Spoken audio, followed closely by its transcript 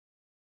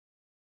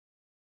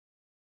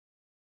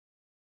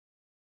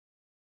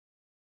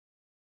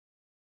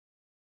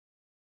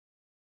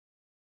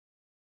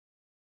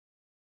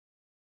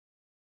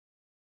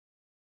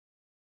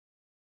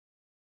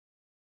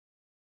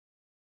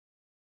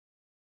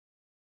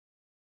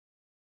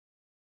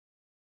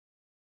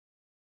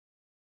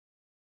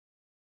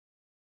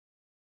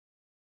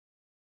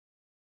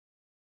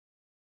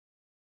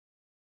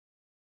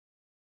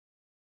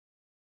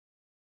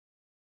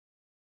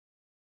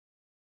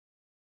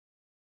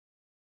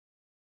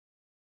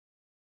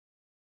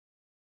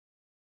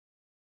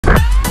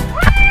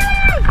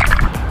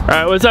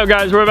Alright, what's up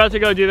guys? We're about to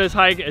go do this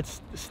hike.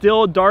 It's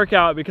still dark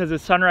out because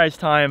it's sunrise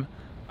time.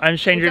 I'm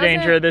Stranger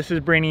Danger, this is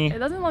Brittany. It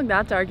doesn't look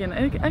that dark and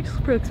it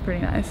actually looks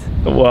pretty nice.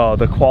 Well,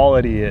 the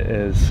quality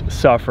is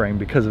suffering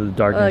because of the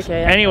darkness.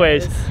 Okay,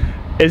 anyways,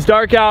 it's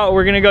dark out.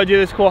 We're gonna go do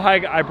this cool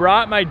hike. I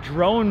brought my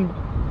drone.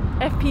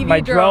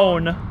 FPV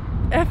drone.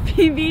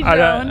 FPV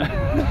drone.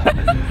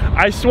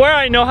 I swear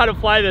I know how to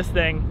fly this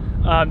thing.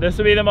 This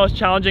will be the most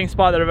challenging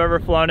spot that I've ever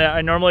flown it.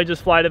 I normally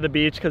just fly to the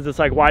beach because it's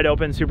like wide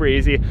open, super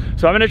easy.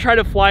 So I'm gonna try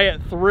to fly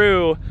it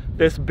through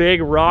this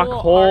big rock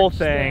hole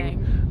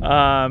thing.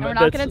 And we're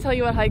not gonna tell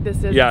you what hike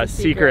this is. Yeah,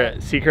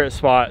 secret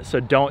spot.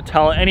 So don't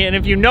tell any, and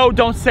if you know,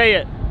 don't say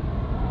it.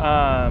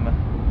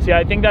 So yeah,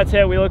 I think that's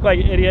it. We look like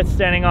idiots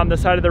standing on the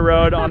side of the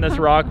road on this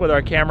rock with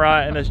our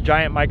camera and this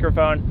giant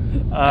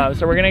microphone.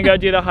 So we're gonna go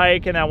do the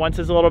hike, and then once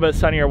it's a little bit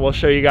sunnier, we'll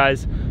show you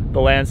guys the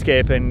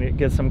landscape and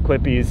get some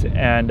clippies,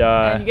 and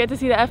you get to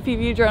see the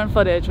FPV drone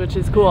footage, which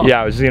is cool.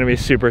 Yeah, which is gonna be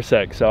super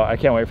sick. So I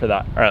can't wait for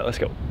that. All right, let's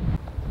go.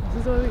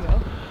 This is where we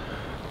go.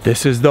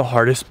 This is the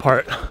hardest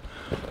part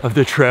of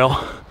the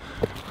trail.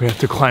 We have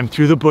to climb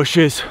through the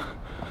bushes.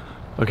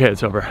 Okay,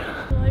 it's over.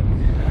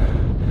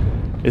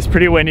 It's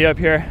pretty windy up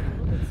here.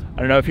 I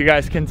don't know if you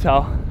guys can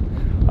tell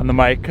on the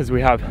mic because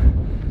we have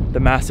the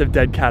massive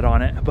dead cat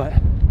on it, but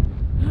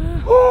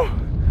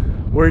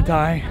we're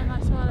dying. I'm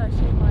not sure that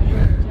shit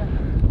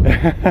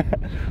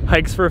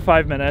Hikes for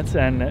 5 minutes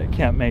and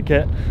can't make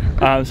it.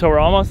 So we're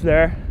almost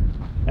there,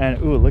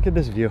 and ooh, look at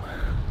this view.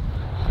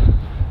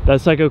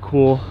 That's like a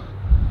cool.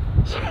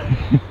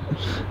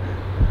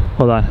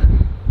 Hold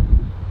on.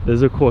 This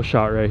is a cool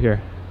shot right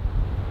here.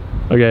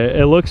 Okay,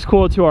 it looks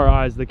cool to our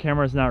eyes. The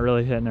camera's not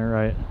really hitting it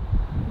right.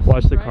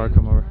 Watch the car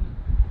come over.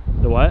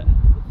 The what?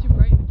 It's too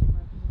bright in the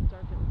camera because it's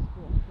dark and it's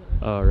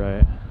cool. Oh,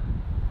 right.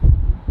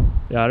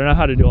 Yeah, I don't know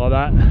how to do all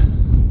that.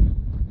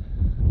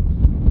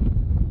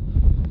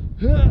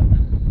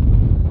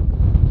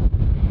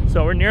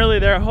 So we're nearly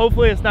there.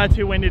 Hopefully it's not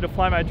too windy to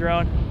fly my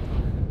drone,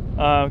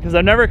 because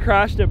I've never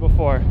crashed it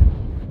before.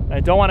 I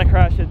don't want to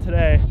crash it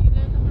today.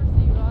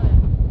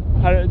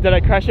 Did I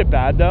crash it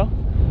bad though?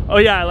 Oh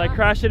yeah, I like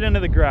crashed it into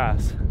the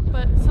grass.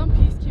 But some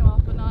piece came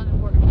off, but not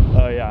important.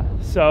 Oh yeah,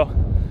 so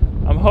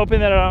I'm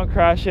hoping that I don't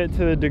crash it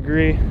to the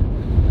degree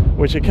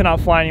which it cannot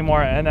fly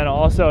anymore, and then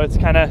also it's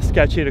kind of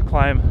sketchy to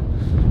climb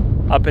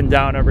up and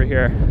down over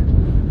here.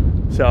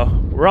 So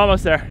we're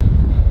almost there.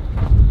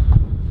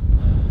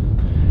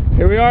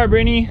 Here we are,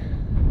 Brittany.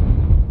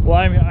 Well,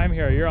 I'm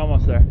here. You're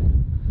almost there.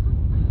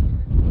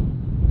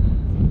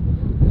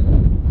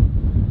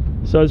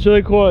 So it's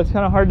really cool. It's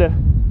kind of hard to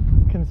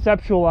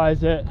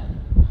conceptualize it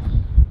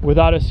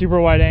without a super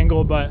wide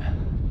angle, but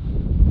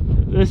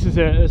this is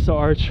it. It's the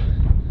arch.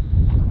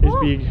 It's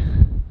big.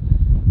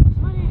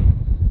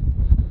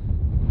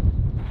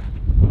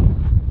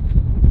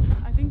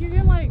 I think you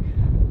can like.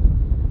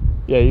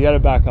 Yeah, you got to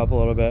back up a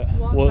little bit.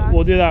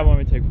 We'll do that when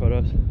we take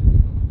photos.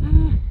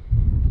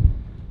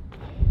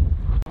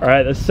 All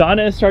right, the sun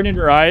is starting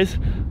to rise.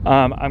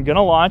 I'm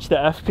gonna launch the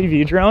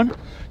FPV drone.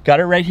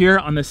 Got it right here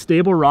on the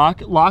stable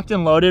rock, locked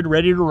and loaded,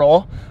 ready to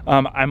roll.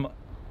 I'm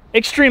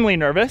extremely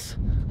nervous.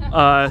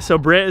 So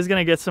Britt is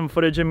gonna get some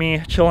footage of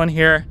me chilling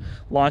here,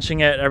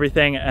 launching it,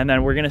 everything, and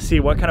then we're gonna see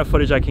what kind of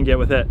footage I can get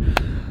with it.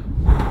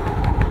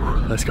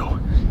 Let's go.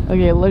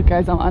 Okay, look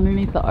guys, I'm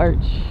underneath the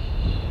arch.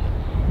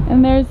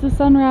 And there's the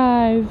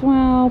sunrise.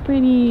 Wow,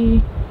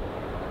 pretty.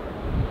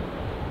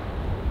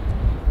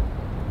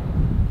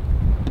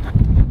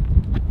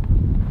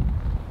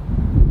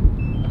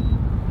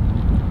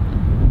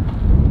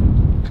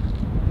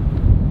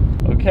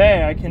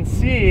 Okay, I can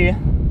see.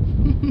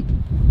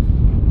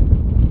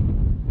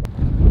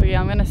 Okay,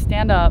 I'm gonna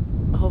stand up.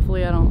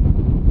 Hopefully I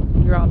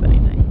don't drop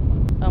anything.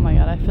 Oh my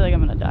god, I feel like I'm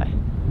gonna die.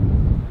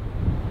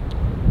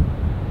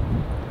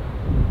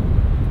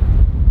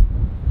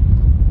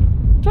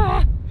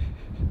 Ah!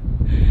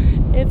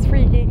 It's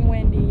freaking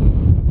windy.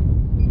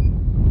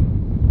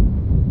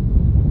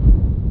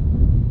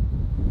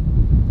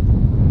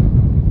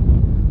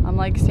 I'm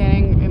like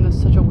standing in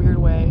such a weird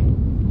way.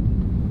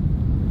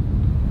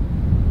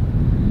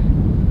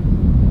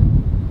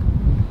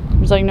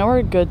 There's like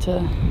nowhere good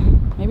to,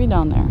 maybe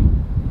down there.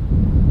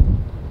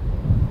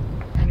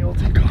 And you'll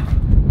take off.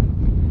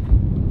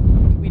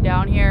 We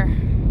down here.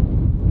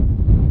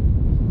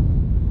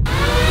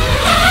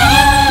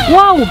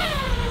 Whoa!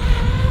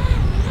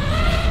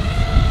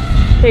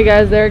 Hey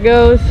guys, there it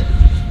goes.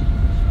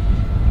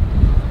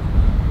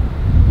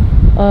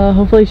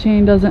 Hopefully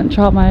Shane doesn't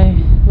chop my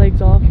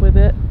legs off with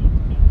it.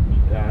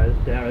 Yeah,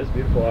 damn, it's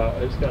beautiful out.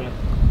 I just gotta.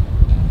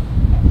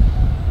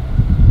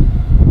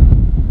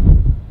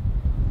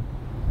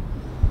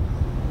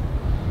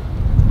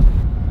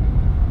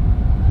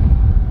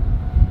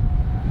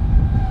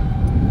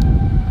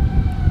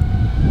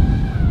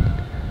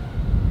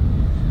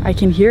 I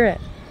can hear it.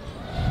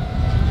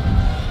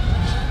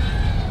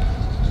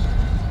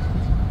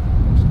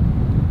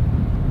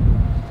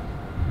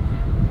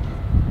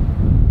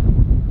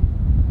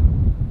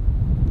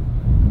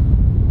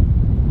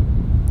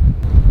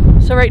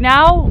 So right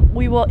now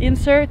we will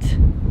insert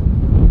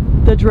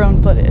the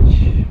drone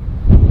footage.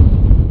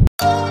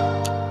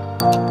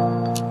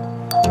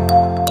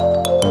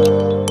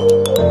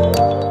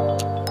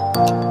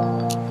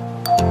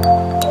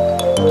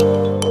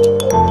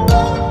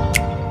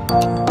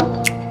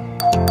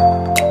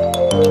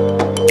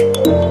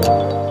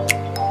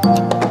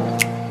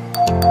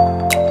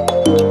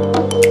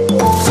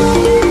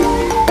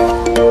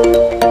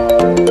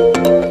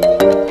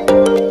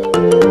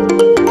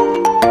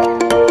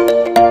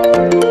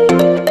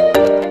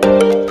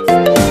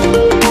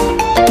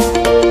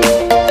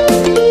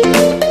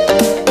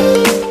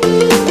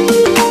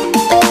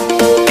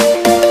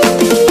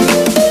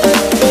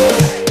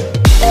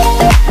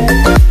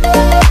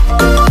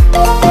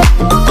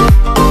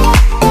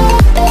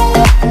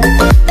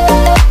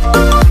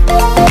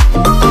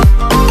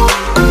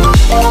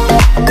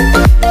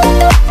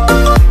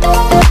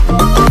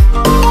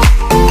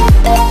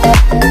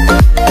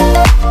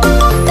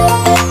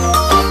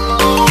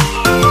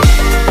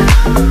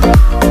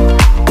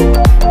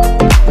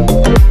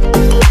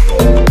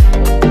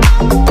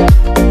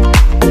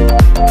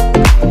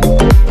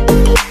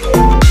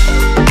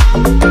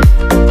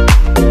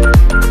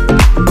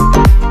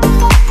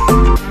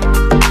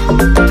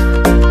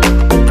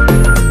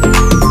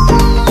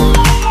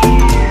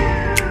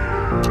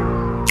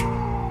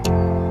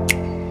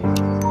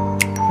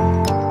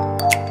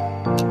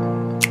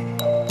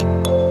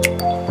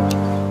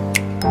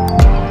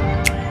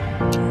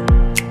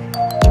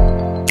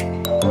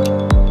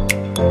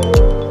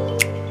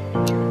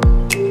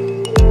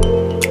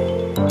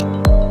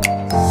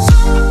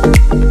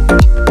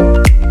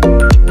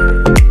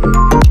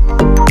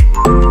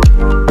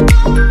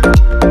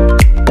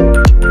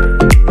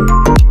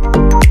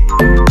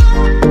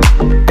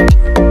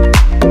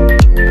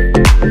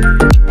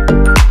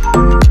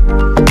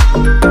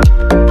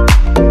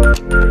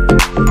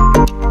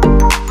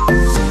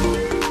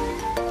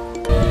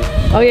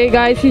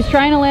 guys, he's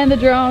trying to land the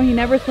drone. He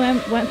never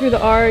went through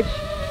the arch,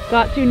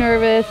 got too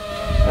nervous.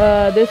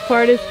 This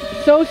part is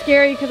so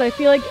scary because I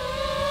feel like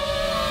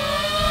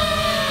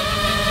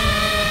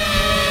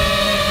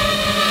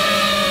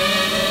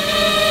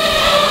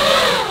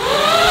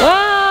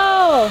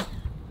wow,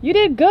 you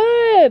did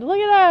good. Look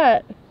at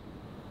that.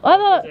 I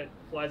thought it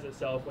flies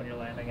itself when you're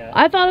landing it.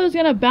 I thought it was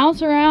gonna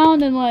bounce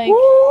around and like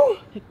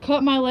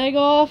cut my leg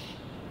off.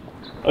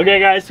 Okay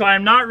guys, so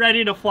I'm not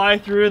ready to fly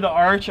through the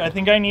arch. I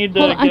think I need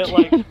to get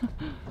like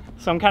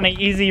some kind of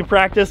easy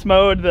practice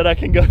mode that I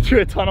can go through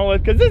a tunnel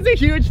with, because it's a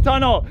huge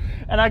tunnel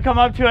and I come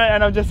up to it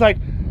and I'm just like,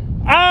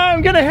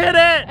 I'm gonna hit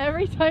it.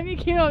 Every time you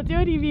came up to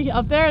it, he'd be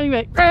up there and he'd be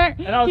like,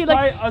 and I was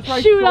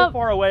probably shoot so up.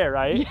 far away,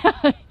 right?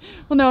 Yeah.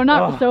 Well, no,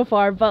 not so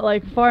far, but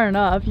like far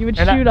enough. You would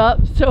shoot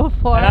up so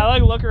far. And I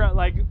like look around,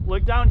 like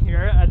look down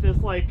here at this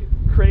like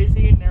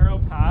crazy narrow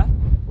path.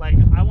 Like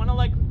I want to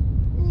like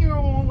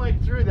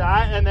through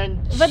that and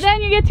then. But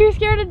then you get too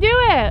scared to do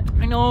it.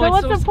 I know. So it's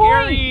what's the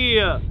scary.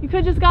 point? You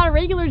could just got a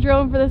regular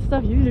drone for this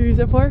stuff you use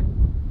it for.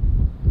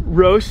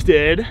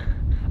 Roasted.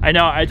 I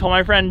know. I told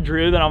my friend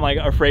Drew that I'm like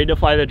afraid to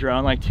fly the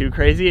drone like too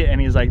crazy,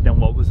 and he's like, "Then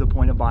what was the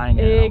point of buying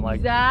it?"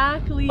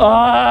 Exactly.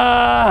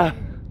 I'm like,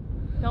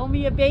 don't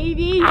be a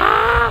baby.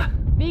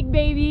 Big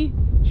baby.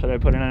 Should I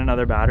put in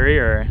another battery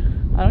or?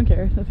 I don't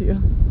care. That's you.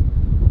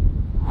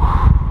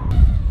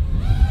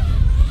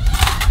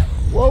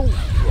 Whoa!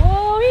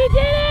 Whoa! He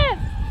did it!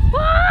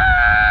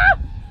 Ah!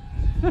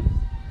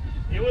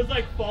 It was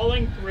like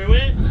falling through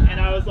it, and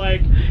I was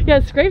like, yeah,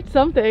 it scraped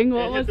something.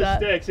 What was that?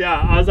 Sticks. Yeah,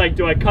 I was like,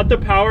 do I cut the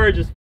power or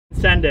just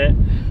send it?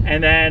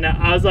 And then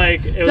I was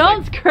like, it was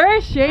don't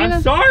curse, Shane.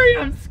 I'm sorry,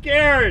 I'm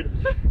scared.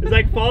 It was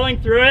like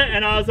falling through it,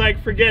 and I was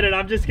like, forget it.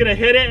 I'm just gonna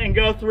hit it and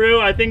go through.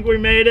 I think we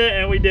made it,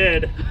 and we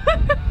did.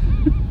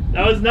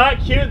 That was not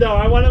cute though.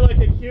 I wanted like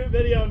a cute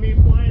video of me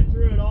flying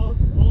through it, all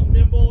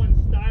nimble and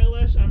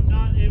stylish. I'm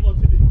not able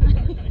to do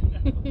that right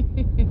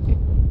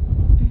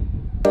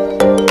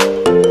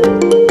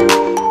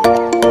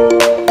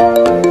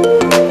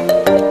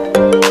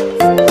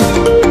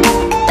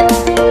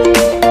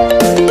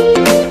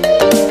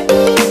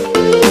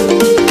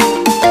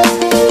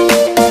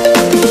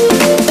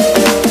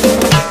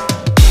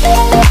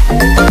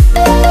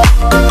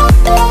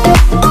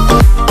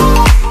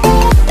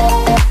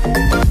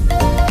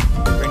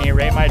Brittany,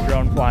 rate my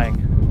drone flying.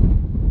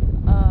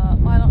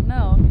 Well, I don't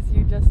know, because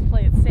you just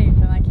play it safe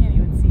and I can't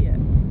even see it.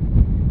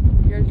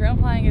 Your drone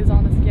flying is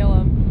on the scale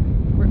of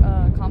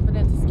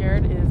confident to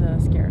scared is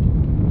scared.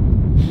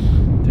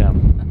 Damn.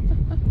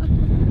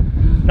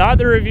 Not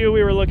the review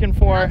we were looking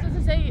for. You're not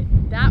supposed to say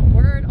that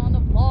word on the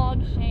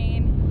vlog,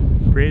 Shane.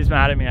 Bree's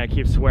mad at me, I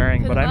keep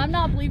swearing, but I'm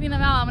not bleeping him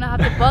out. I'm gonna have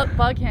to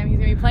bug him. He's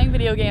gonna be playing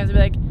video games and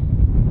be like,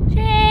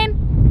 Shane,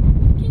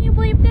 can you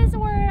bleep this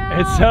word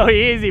out? It's so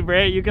easy,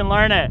 Britt, you can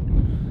learn it.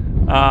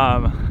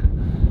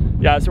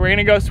 Yeah, so we're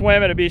gonna go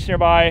swim at a beach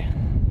nearby,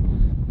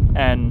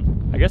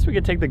 and I guess we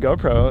could take the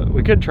GoPro.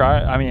 We could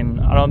try. I mean,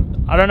 I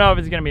don't know if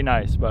it's gonna be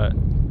nice, but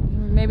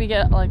maybe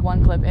get like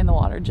one clip in the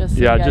water just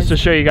so just to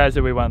show you guys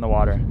that we went in the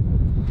water.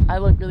 I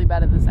look really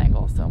bad at this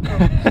angle, so. All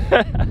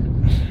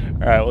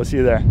right, we'll see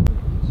you there.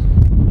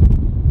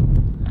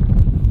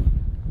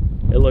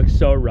 It looks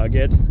so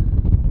rugged.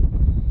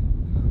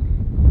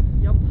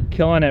 Yep.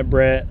 Killing it,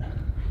 Britt.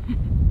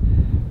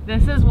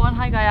 This is one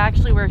hike I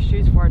actually wear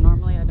shoes for.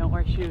 Normally I don't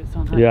wear shoes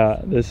on hikes.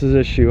 Yeah, this is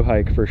a shoe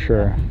hike for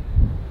sure.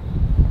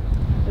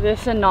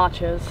 This and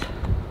nachos.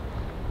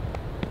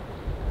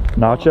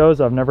 Nachos?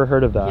 I've never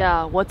heard of that.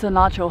 Yeah, what's a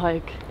nacho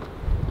hike?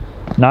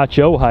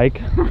 Nacho hike.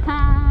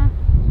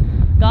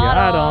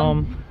 Got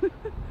 'em.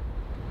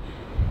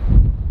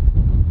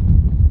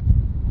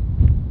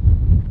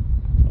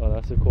 Oh,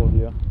 that's a cool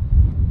view.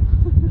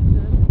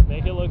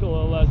 Make it look a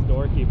little less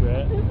dorky,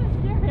 Britt. This is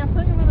scary. I feel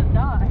like I'm gonna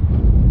die.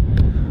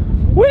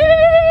 Whee!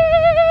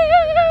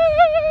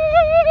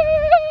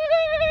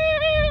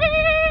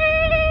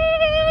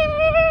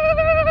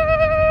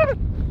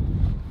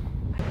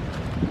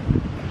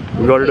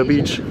 We go to the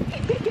beach.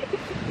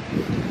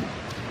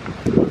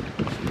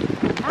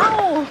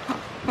 Ow!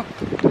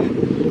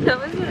 That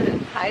was a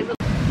high little.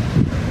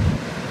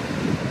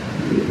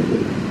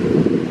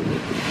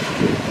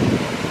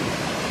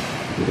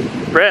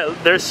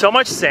 Britt, there's so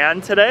much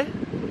sand today.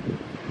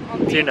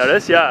 Do you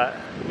notice? Yeah.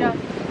 Yeah.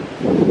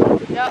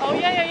 Yeah. Oh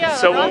yeah.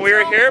 So when we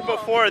were here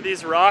before,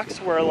 these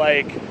rocks were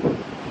like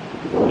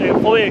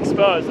fully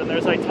exposed, and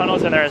there's like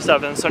tunnels in there and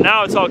stuff. And so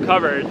now it's all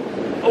covered.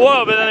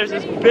 Whoa! But then there's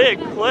this big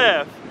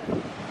cliff.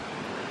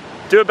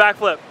 Do a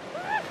backflip.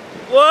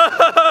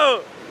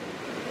 Whoa!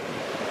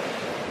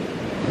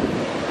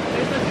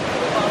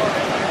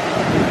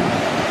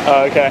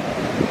 Oh, okay.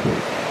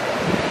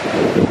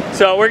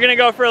 So we're gonna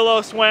go for a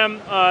little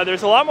swim.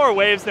 There's a lot more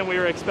waves than we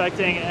were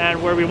expecting,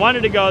 and where we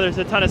wanted to go, there's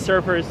a ton of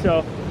surfers.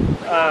 So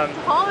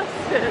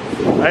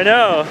I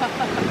know.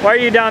 Why are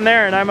you down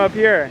there and I'm up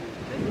here?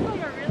 This is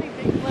like a really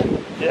big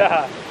cliff.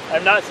 Yeah,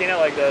 I've not seen it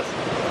like this.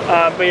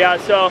 But yeah,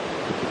 so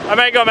I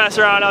might go mess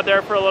around out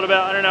there for a little bit.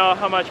 I don't know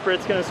how much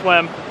Britt's gonna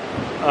swim.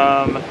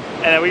 And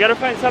then we gotta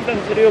find something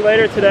to do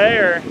later today,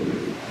 or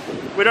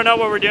we don't know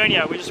what we're doing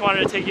yet. We just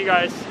wanted to take you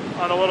guys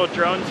on a little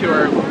drone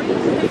tour.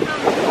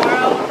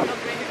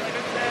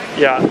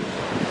 Yeah.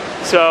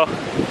 So,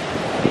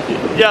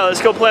 yeah,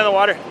 let's go play in the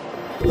water.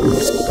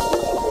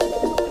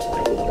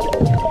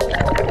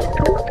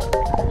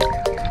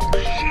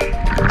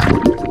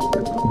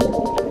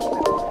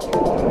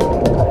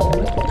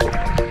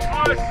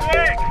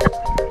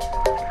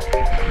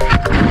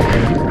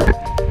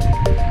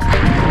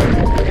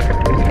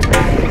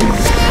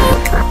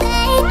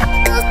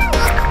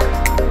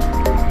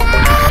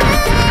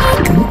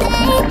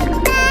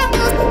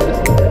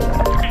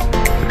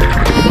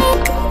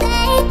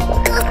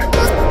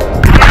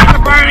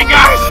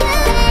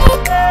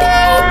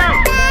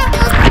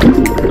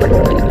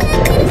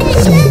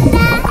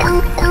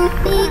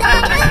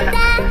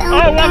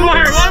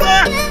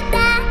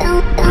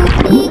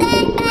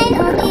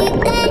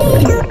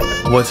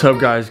 What's up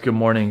guys, good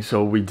morning.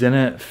 So we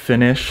didn't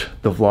finish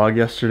the vlog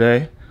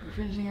yesterday. We're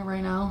finishing it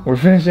right now. We're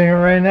finishing it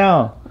right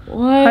now.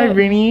 What? Hi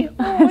Brittany.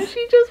 Oh,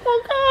 she just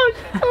woke up.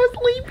 She's so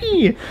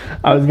sleepy.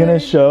 I was gonna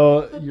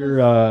show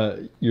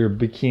your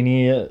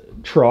bikini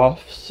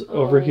troughs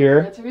over here.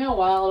 It took me a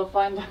while to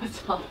find a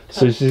top.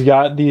 So she's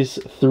got these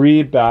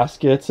 3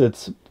 baskets.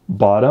 It's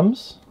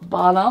bottoms,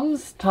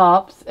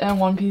 tops, and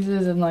one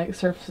pieces and like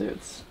surf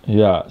suits.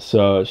 Yeah,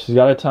 so she's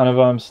got a ton of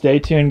them. Stay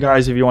tuned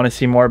guys if you want to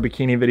see more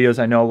bikini videos.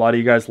 I know a lot of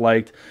you guys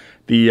liked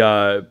the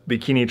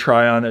bikini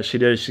try-on that she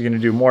did. She's gonna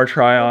do more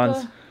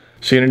try-ons.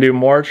 She's gonna do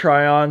more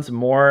try-ons,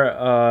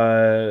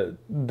 more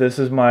this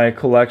is my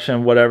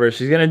collection, whatever.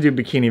 She's gonna do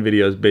bikini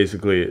videos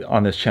basically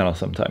on this channel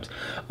sometimes.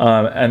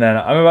 And then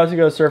I'm about to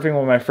go surfing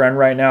with my friend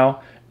right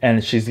now,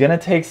 and she's gonna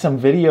take some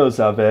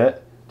videos of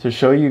it to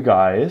show you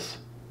guys.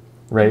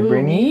 Right,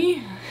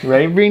 Brittany?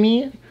 Right,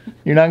 Brittany?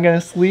 You're not gonna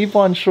sleep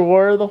on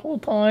shore the whole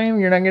time?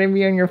 You're not gonna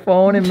be on your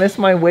phone and miss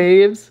my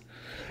waves?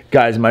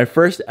 Guys, my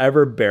first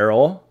ever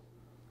barrel,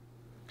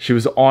 she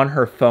was on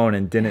her phone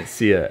and didn't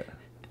see it.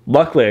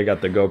 Luckily, I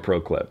got the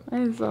GoPro clip.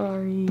 I'm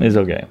sorry. It's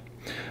okay.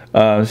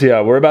 So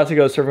yeah, we're about to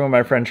go surfing with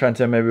my friend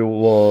Trenton. Maybe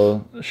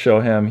we'll show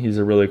him. He's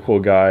a really cool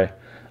guy.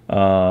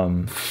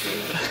 What?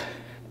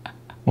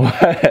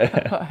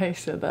 I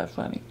said that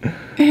funny.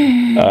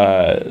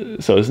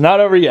 So it's not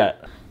over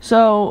yet.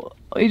 So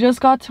we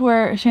just got to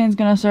where Shane's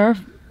gonna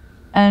surf,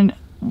 and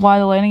why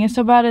the lighting is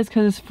so bad is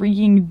because it's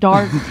freaking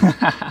dark.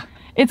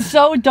 It's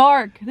so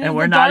dark. And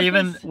we're not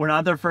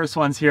the first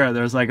ones here.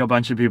 There's like a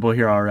bunch of people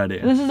here already.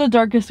 This is the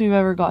darkest we've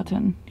ever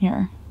gotten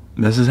here.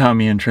 This is how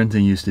me and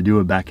Trenton used to do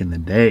it back in the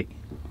day.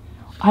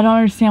 I don't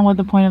understand what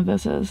the point of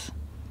this is.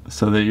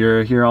 So that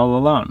you're here all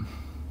alone.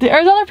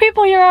 There's other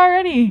people here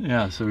already.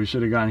 Yeah, so we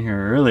should have gotten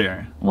here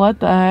earlier. What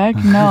the heck?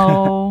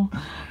 No.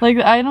 Like,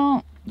 I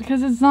don't,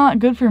 because it's not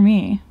good for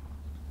me.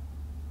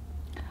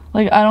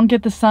 Like, I don't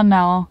get the sun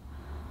now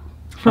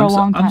for a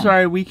long time. I'm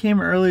sorry, we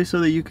came early so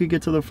that you could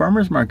get to the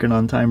farmer's market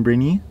on time,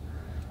 Brittany.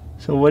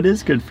 So what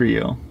is good for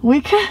you?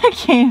 We could have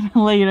came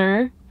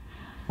later.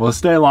 Well,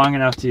 stay long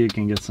enough till you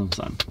can get some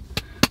sun.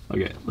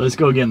 Okay, let's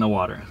go get in the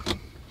water.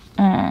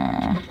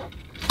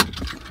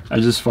 I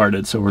just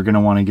farted, so we're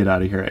gonna want to get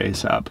out of here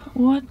ASAP.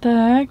 What the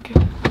heck?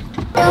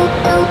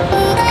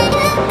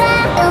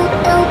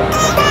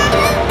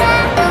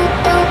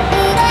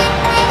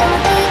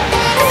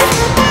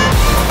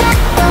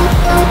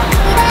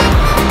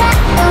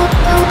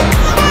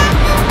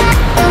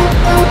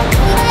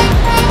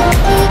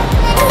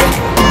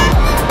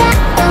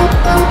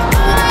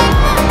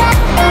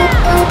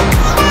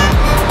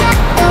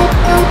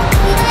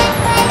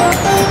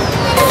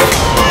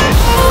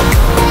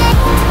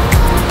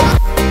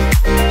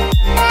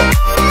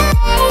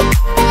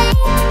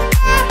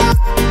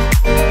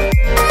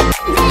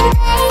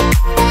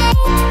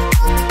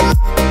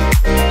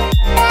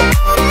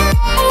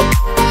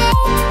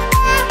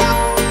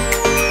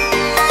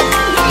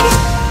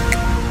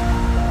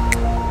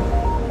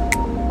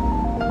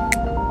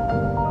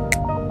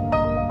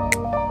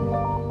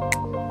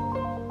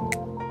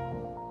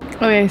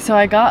 Okay, so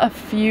I got a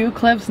few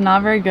clips,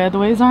 not very good. The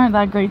waves aren't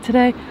that great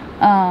today,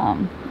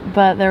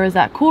 but there was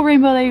that cool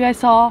rainbow that you guys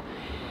saw,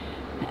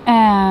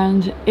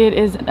 and it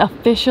is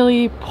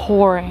officially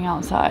pouring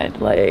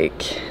outside.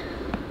 Like,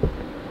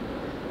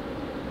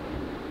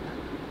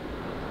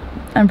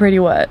 I'm pretty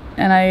wet,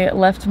 and I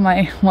left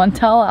my one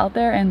towel out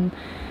there in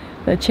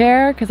the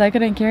chair because I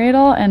couldn't carry it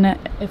all, and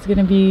it's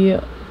gonna be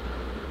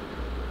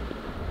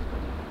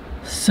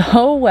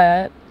so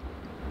wet.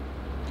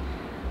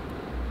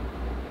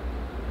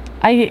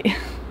 I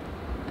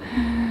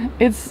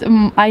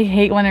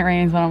hate when it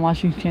rains when I'm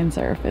watching Shane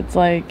surf. It's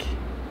like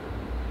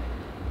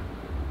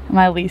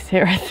my least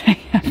favorite thing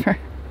ever.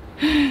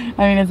 I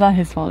mean, it's not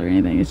his fault or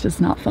anything. It's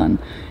just not fun.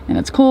 And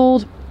it's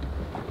cold.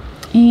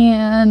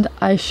 And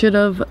I should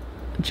have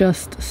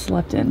just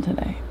slept in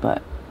today.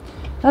 But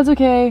that's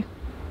okay.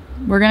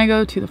 We're going to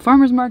go to the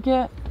farmer's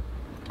market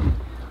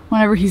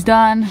whenever he's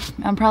done.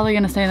 I'm probably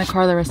going to stay in the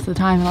car the rest of the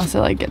time unless it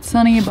like gets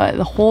sunny. But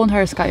the whole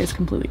entire sky is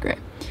completely gray.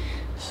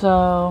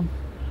 So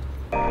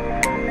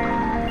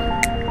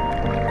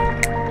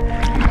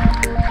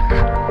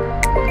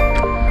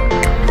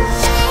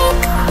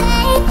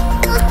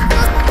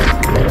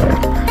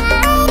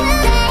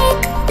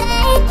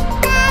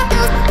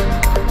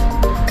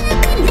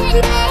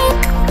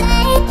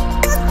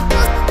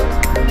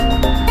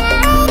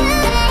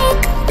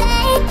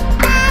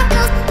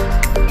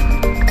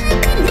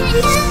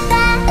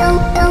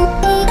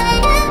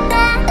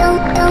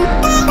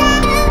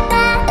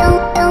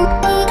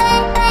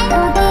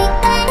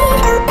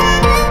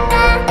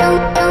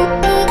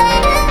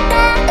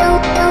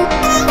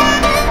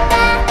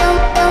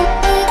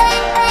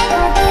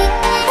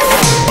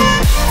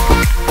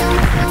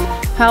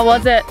How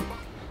was it?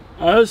 It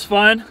was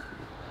fun,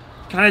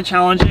 kind of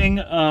challenging.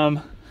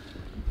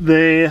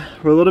 They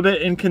were a little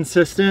bit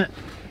inconsistent,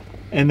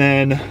 and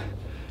then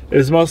it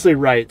was mostly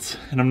rights,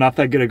 and I'm not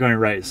that good at going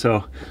right,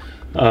 so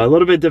a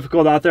little bit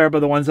difficult out there, but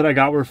the ones that I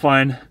got were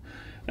fun.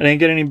 I didn't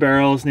get any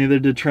barrels, neither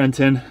did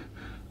Trenton,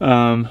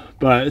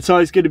 but it's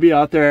always good to be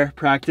out there,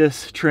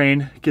 practice,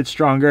 train, get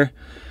stronger,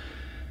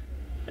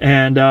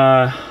 and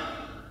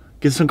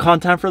get some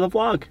content for the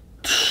vlog.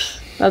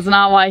 That's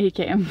not why he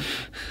came.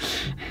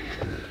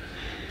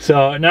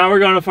 So now we're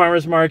going to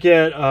farmer's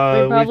market.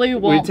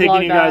 We've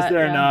taken you guys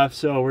there enough,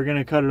 so we're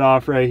gonna cut it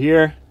off right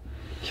here.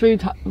 Should we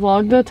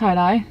vlog the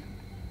tie-dye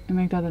and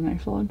make that the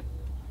next vlog?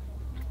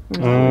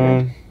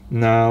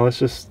 No, let's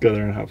just go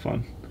there and have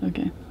fun.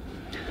 Okay.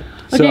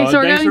 So, okay,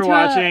 so thanks for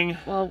watching.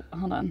 Well,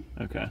 hold on.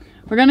 Okay.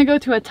 We're gonna go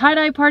to a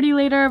tie-dye party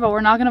later, but we're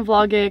not gonna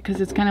vlog it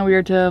because it's kind of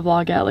weird to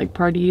vlog at like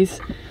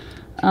parties.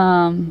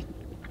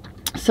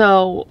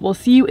 So we'll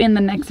see you in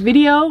the next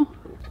video.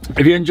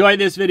 If you enjoyed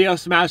this video,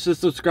 smash the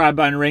subscribe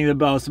button, ring the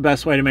bell. It's the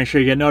best way to make sure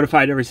you get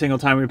notified every single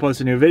time we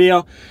post a new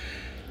video.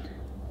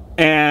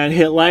 And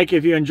hit like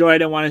if you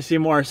enjoyed and want to see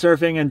more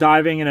surfing and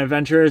diving and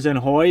adventures in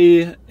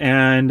Hawaii.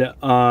 And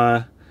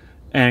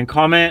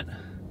comment.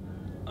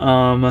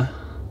 Comment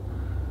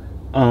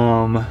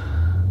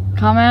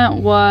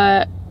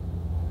what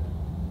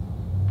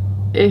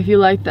if you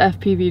like the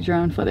FPV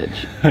drone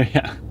footage.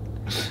 Yeah.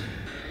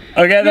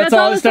 Okay, that's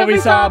all the stuff we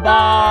saw.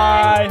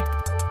 Bye.